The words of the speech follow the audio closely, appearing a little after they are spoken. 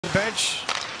bench.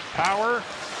 Power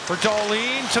for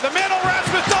Dahlin to the middle.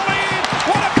 Rasmus Dahlin!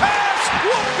 What a pass!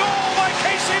 What a goal by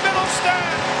Casey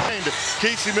Middlestat!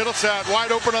 Casey Middlestat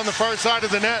wide open on the far side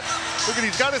of the net. Look at,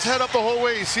 he's got his head up the whole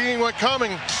way. He's seeing what's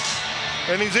coming,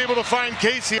 and he's able to find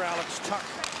Casey. Alex Tuck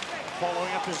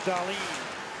following up his Dahlin.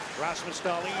 Rasmus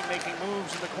Dahlin making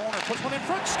moves in the corner. Puts one in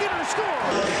front. Skinner scores!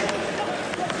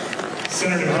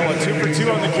 Oh, 2 for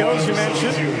 2 on the kills you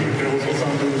mentioned.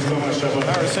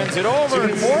 Power sends it over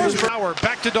and Moore's Power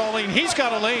back to Dahlin. He's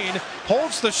got a lane.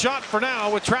 Holds the shot for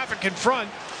now with traffic in front.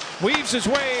 Weaves his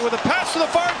way with a pass to the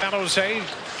far. San Jose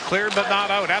cleared but not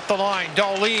out at the line.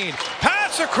 Dahlin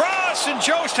pass across and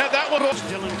Jost had that one.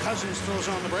 Dylan Cousins throws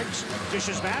on the brakes.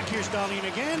 Dishes back. Here's Dahlin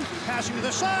again. Passing to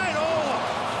the side.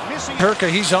 Oh, missing. Perka,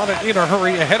 he's on it in a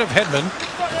hurry ahead of Hedman.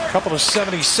 A couple of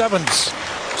 77s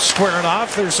squaring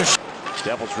off. There's a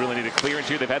Devils really need to clear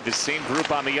into. They've had the same group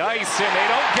on the ice, and they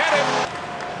don't get it.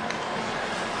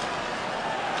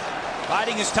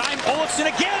 Biding his time. Olofsson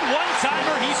again.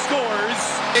 One-timer. He scores.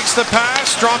 Takes the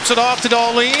pass, drops it off to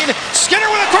Dahlin. Skinner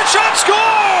with a quick shot,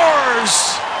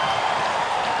 scores!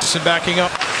 And backing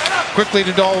up quickly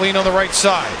to Dahlin on the right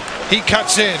side. He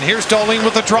cuts in. Here's Dahlin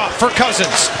with the drop for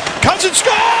Cousins. Cousins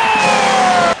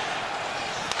scores!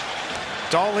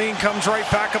 Dahlin comes right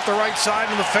back up the right side,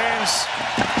 and the fans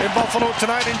in Buffalo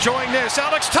tonight enjoying this.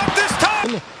 Alex Tuck this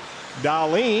time!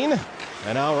 Dahlin,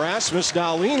 and now Rasmus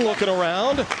Dahlin looking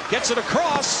around, gets it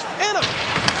across, and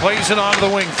plays it onto the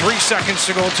wing. 3 seconds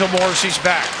to go till Morrissey's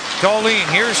back. Dahlin,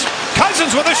 here's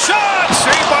Cousins with a shot!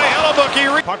 Saved by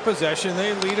Hellebuck. Puck possession,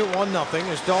 they lead it 1-0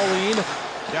 as Dahlin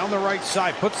down the right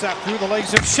side, puts that through the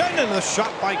legs of Shennon. The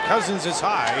shot by Cousins is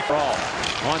high.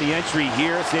 On the entry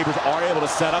here, Sabres are able to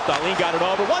set up. Dahlin got it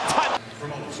over. One time.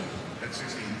 From Olofsson at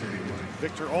 16:31.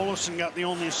 Victor Olofsson got the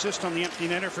only assist on the empty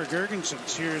netter for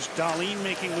Gergensons. Here's Dahlin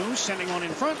making moves, sending one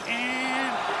in front,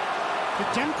 and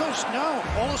Demko's no.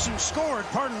 Olofsson scored,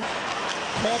 pardon me.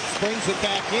 Krebs brings it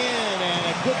back in, and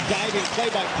a good diving play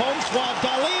by Comswab.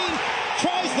 Dahlin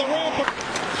tries the ramp.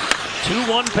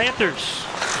 2-1 Panthers.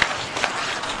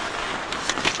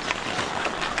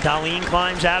 Dahlin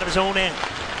climbs out of his own end.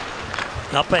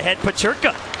 Up ahead,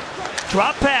 Paterka.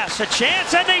 Drop pass, a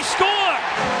chance, and they score!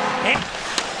 And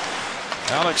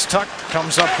Alex Tuck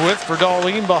comes up with for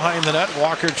Dahlin behind the net.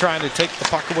 Walker trying to take the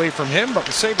puck away from him, but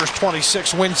the Sabres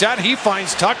 26 wins that. He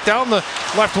finds Tuck down the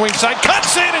left wing side,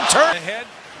 cuts in and turns ahead.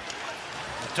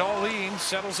 Dahlin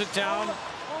settles it down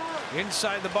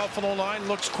inside the Buffalo line,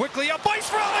 looks quickly up ice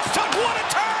for Alex Tuck. What a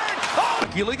turn!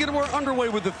 Oh! Gilligan, we're underway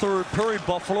with the third period.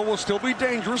 Buffalo will still be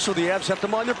dangerous, so the Avs have to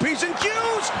mind their P's and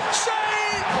Q's.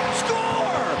 Save!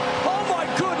 Score! Oh my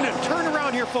goodness! Turn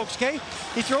around here, folks, okay?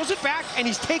 He throws it back and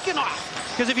he's taken off.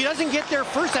 Because if he doesn't get there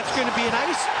first, that's going to be an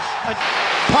ice.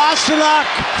 Pastrnak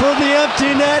for the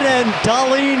empty net, and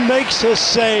Dahlin makes a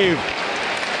save.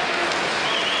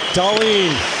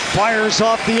 Dahlin fires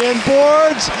off the end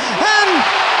boards, and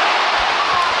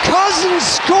Cousins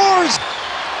scores.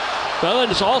 Dahlin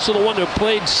is also the one who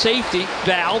played safety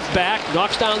valve back,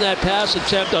 knocks down that pass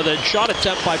attempt, or the shot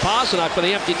attempt by Pastrnak for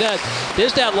the empty net.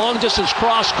 There's that long distance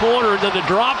cross corner, and then the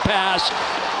drop pass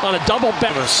on a double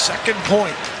back. The second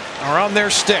point around their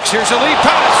sticks. Here's a lead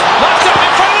pass. Left up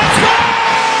in front of the scores!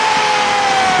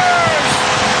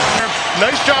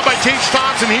 Nice job by Tate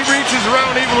Thompson. He reaches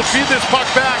around, able to feed this puck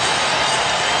back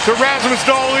to Rasmus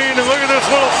Dahlin, and look at this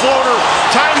little floater.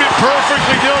 Timed it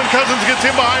perfectly. Dylan Cousins gets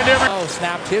in behind every. Oh,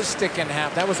 snapped his stick in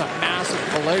half. That was a massive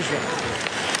collision.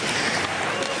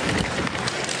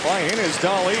 Flying in is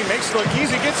Dahlin, makes it look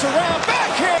easy, gets around,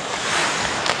 backhand.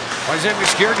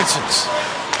 Wysewicz Gergensons.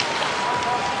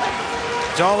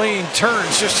 Dahlin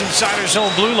turns just inside his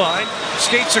own blue line,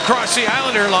 skates across the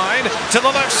Islander line to the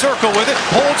left circle with it,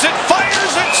 holds it,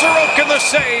 fires it, Sorokin the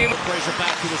save. Plays it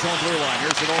back to his own blue line.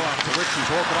 Here's it off to Ritchie's,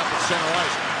 open up at center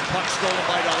ice. Puck stolen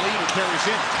by Dahlin, who carries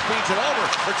in, feeds it over,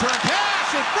 return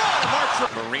pass in front of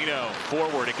Markstrom. Marino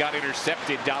forward, it got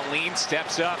intercepted. Dahlin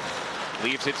steps up,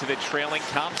 leaves it to the trailing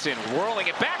Thompson, whirling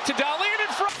it back to Dahlin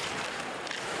in front.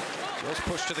 Goes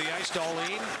push to the ice,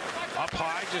 Dahlin up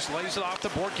high, just lays it off the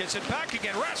board, gets it back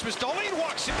again. Rasmus Dahlin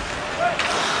walks in.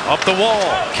 Up the wall,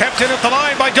 kept in at the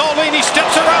line by Dahlin, he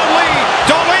steps around Lee.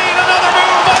 Dahlin, another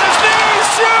move on his knees,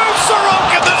 shoots,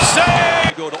 Sorokin the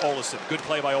save! Go to Olofsson, good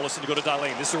play by Olofsson to go to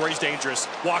Dahlin. This is where he's dangerous,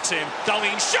 walks in,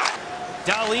 Dahlin shot!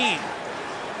 Dahlin,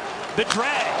 the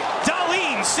drag,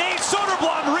 Dahlin saves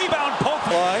Soderblom, rebound, poke.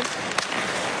 Line.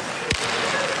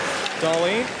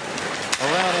 Dahlin.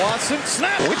 Around Watson,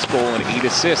 snap! Points goal and 8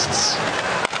 assists.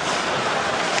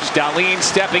 Dahlin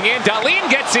stepping in. Dahlin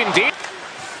gets in deep.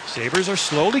 Sabres are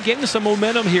slowly getting some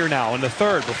momentum here now in the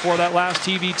third before that last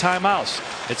TV timeout.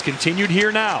 It's continued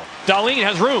here now. Dahlin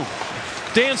has room.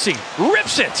 Dancing,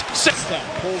 rips it. Step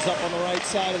pulls up on the right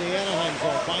side of the Anaheim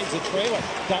zone, finds a trailer.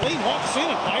 Dahlin walks in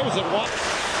and fires it wide.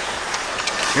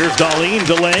 Here's Dahlin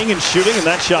delaying and shooting, and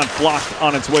that shot blocked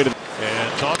on its way to.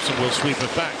 And Thompson will sweep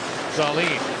it back.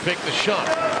 Dahlin fake the shot.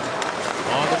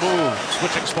 On the move,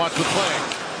 switching spots with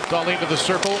Plank. Dahlin to the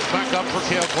circle, back up for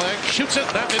Cale Plank. Shoots it,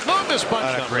 that did not miss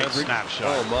punch. A great snapshot.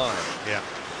 Oh my. Yeah.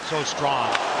 So strong.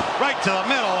 Right to the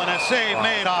middle and a save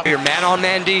made off. Your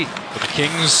man-on-man D. But the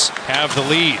Kings have the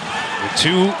lead with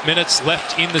 2 minutes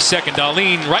left in the second.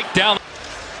 Dahlin right down. I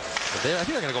think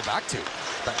they're going to go back to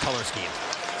that color scheme.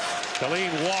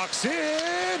 Dahlin walks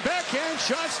in, backhand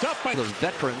shot stopped by those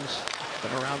veterans.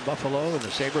 Been around Buffalo and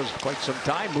the Sabres quite some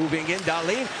time. Moving in,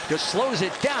 Dahlin just slows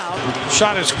it down.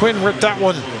 Shot as Quinn ripped that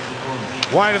one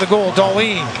wide of the goal.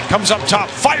 Dahlin comes up top,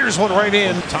 fires one right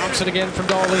in. Thompson again from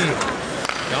Dahlin.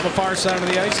 Down the far side of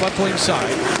the ice, left wing side.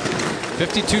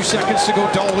 52 seconds to go.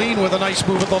 Dahlin with a nice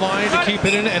move at the line to keep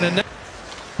it in. And a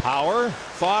Power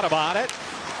thought about it.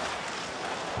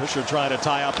 Pusher trying to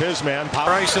tie up his man.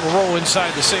 Power ice and roll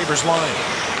inside the Sabres line.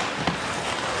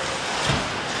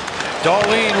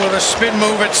 Dahlin with a spin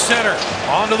move at center.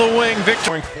 Onto the wing.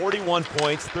 Victor. 41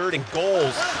 points, third in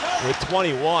goals with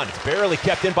 21. It's barely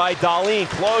kept in by Dahlin.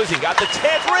 Closing. Got the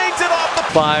 10th. Rings it off the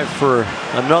 5 for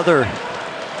another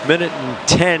minute and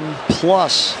 10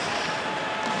 plus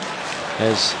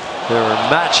as they're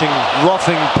matching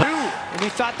roughing. And we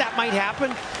thought that might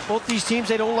happen. Both these teams,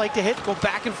 they don't like to hit, go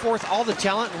back and forth, all the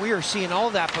talent, and we are seeing all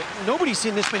that, but nobody's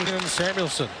seen this many.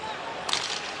 Samuelson.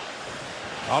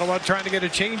 Ottawa trying to get a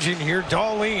change in here.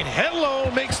 Dahlin,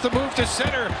 hello, makes the move to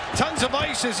center. Tons of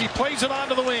ice as he plays it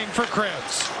onto the wing for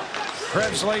Krebs.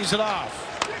 Krebs lays it off.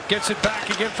 Gets it back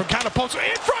again from Catapults.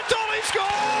 In front, Dahlin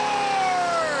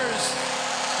scores!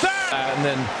 And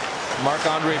then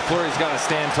Marc-Andre Fleury's got to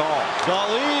stand tall.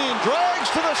 Dahlin drags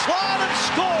to the slot and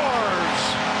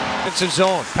scores. It's his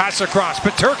zone. Pass across.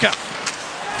 Peterka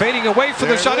fading away from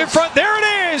the shot in front. There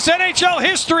it is. NHL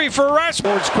history for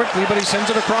Rasmus. Quickly, but he sends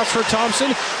it across for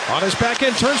Thompson. On his back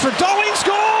end, turns for Dahlin.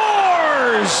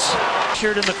 Scores!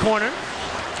 Shirt in the corner.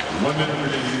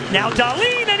 Now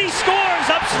Dahlin, and he scores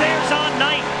upstairs on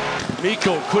Knight.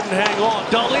 Mikko couldn't hang on.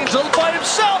 Dahlin's all by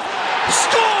himself.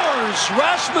 Scores!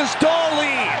 Rasmus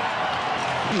Dahlin.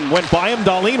 went by him.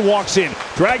 Dahlin walks in,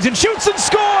 drags and shoots and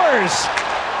scores.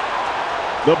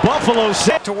 The Buffalo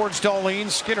set towards Dahlin.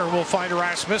 Skinner will find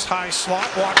Rasmus. High slot,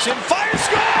 walks in, fire,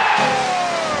 score!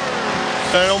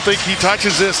 I don't think he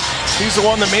touches this. He's the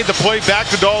one that made the play back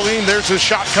to Dahlin. There's his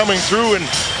shot coming through, and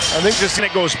I think this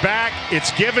it goes back.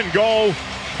 It's give and go.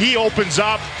 He opens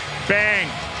up, bang.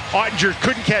 Ottinger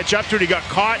couldn't catch up to it. He got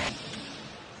caught.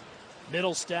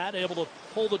 Middlestad able to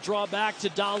pull the draw back to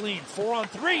Dahlin.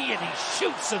 4-on-3, and he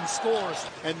shoots and scores.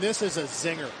 And this is a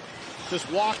zinger. Just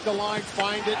walk the line,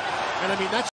 find it, and I mean that's